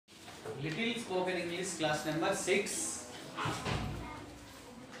Little spoken English class number 6.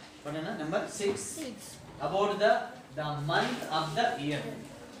 What is number 6? About the month of the year.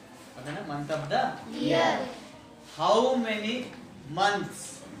 What is month of the year? How many months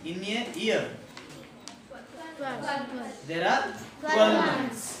in a year? 12. There are 12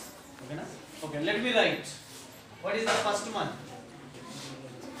 months. Okay, na? Okay, let me write. What is the first month?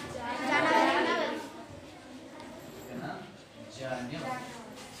 January. Okay, na? January.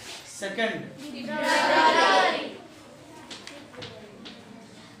 Second. February.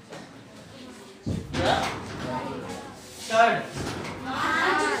 The third.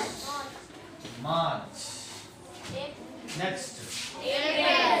 March. Next.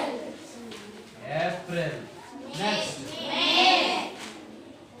 April. Next. May.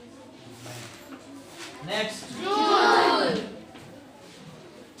 Next. June.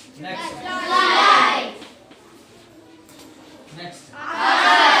 Next. July. Next.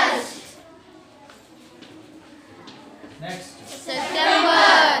 August. Next. September.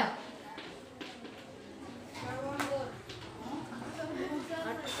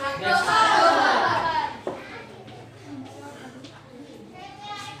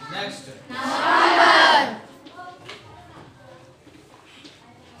 Next. November.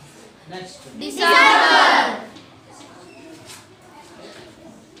 Next. December.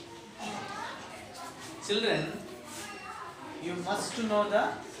 Children, you must know the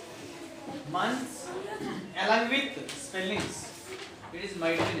months along with spellings. It is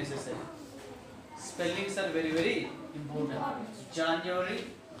mightily necessary. Spellings are very important. January,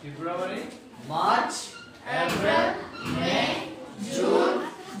 February, March, April, May, June,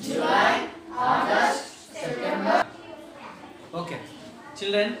 July, August, September. Okay,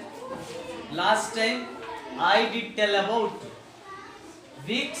 children, last time I did tell about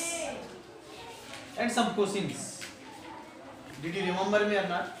weeks and some questions. Did you remember me or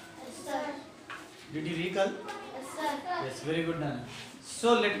not? Sir. Did you recall? Sir. Yes, very good, Nana. So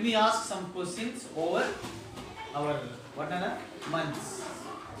let me ask some questions over our months.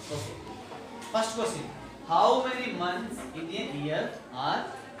 Okay. First question: how many months in a year are?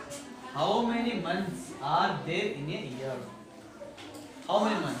 How many months are there in a year? How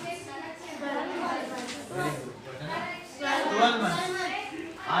many months? Very good. 12 months.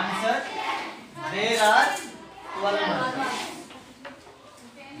 Answer: there are 12 months.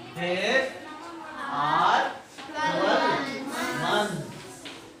 There are 12 months.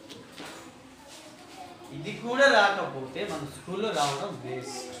 ఇది కూడా రాకపోతే మన స్కూల్లో రావడం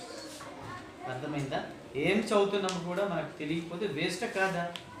waste. అర్థమైందా? ఏం చదువుతున్నాం కూడా మనకు తెలియకపోతే వేస్ట్ కాదా?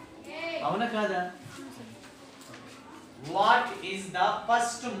 అవునా కాదా? What is the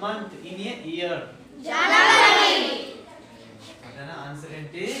first month in a year? January. అదేనా ఆన్సర్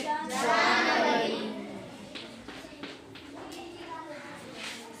ఏంటి? January.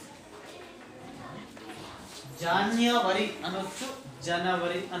 జాన్యువరి అనొచ్చు,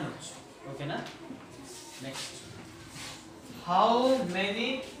 జనవరి అనొచ్చు. ఓకేనా? Next, how many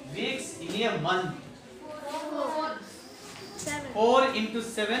weeks in a month? 4 into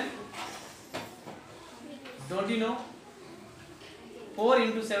 7. Don't you know? 4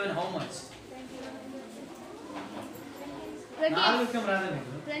 into 7 how much? 4 క్యం రాదా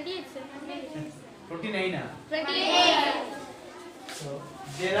మీకు? 29. 28. So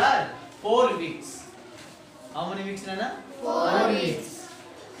there are 4 weeks. How many weeks, Nana? 4 weeks.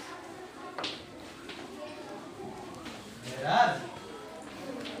 There are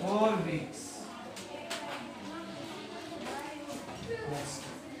 4 weeks. Next.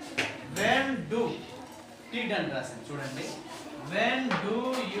 When do T done రాసాను చూడండి. When do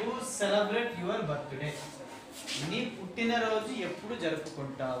you celebrate your birthday? నీ పుట్టినరోజు ఎప్పుడు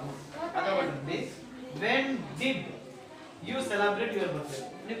జరుపుకుంటావు? అదొకటి ఉంది. When did you celebrate your birthday?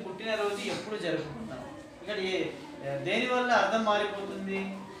 నీ పుట్టినరోజు ఎప్పుడు జరుపుకుంటావు? ఇక్కడ దేని వల్ల అర్థం మారిపోతుంది?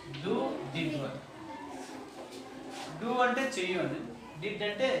 Do, did వల్ల. Do అంటే చెయ్యు అని, did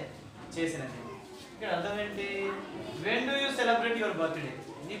అంటే చేసినది. ఇక్కడ అర్థం ఏంటి? When do you celebrate your birthday?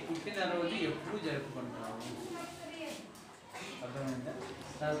 నీ పుట్టినరోజు ఎప్పుడు జరుపుకుంటావు? అర్థమైందా?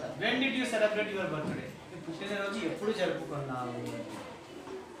 తర్వాత when did you celebrate your birthday? నీ పుట్టినరోజు ఎప్పుడు జరుపుకున్నావు?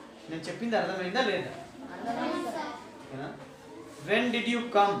 నేను చెప్పింది అర్థమైందా లేదా? ఓకేనా? When did you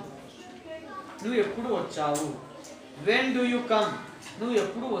come? నువ్వు ఎప్పుడు వచ్చావు? When do you come? నువ్వు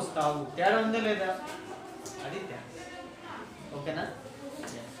ఎప్పుడు వస్తావు? తేడా ఉందా లేదా? అది తేడా. ఓకేనా?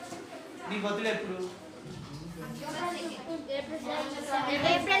 నీ బర్త్డే ఎప్పుడు?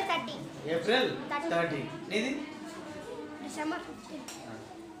 April 30. ఏప్రిల్ 30. నీది? December 15.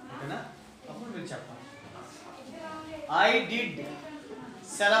 ఓకేనా? అప్పుడు మీరు చెప్పాలి. I did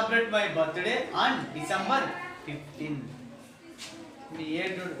celebrate my birthday on December 15. Me A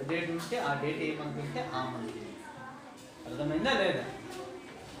date ఉంటే ఆ డేట్ ఏ మంత్ ఉంటే ఆ మంత్. అర్థమైందా లేదా?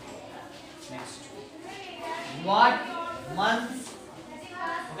 నెక్స్ట్ వాట్ మంత్,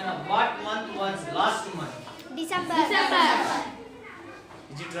 ఓకేనా? What month was last month? December.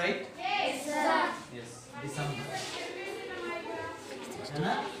 Is it right? Yes, December.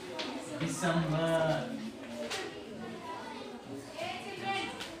 ఓకేనా? December.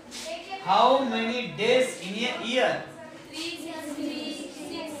 How many days in a year?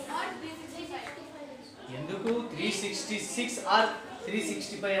 ఎందుకు 366 are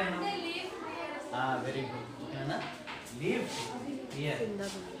 365 అన్నావు? Very good. ఓకేనా? Leave year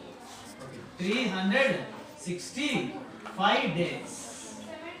 365 days.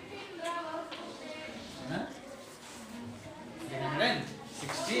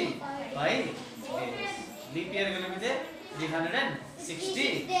 365 days. Leap year కలిపితే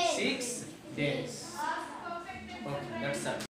 366 days. Okay, that's all.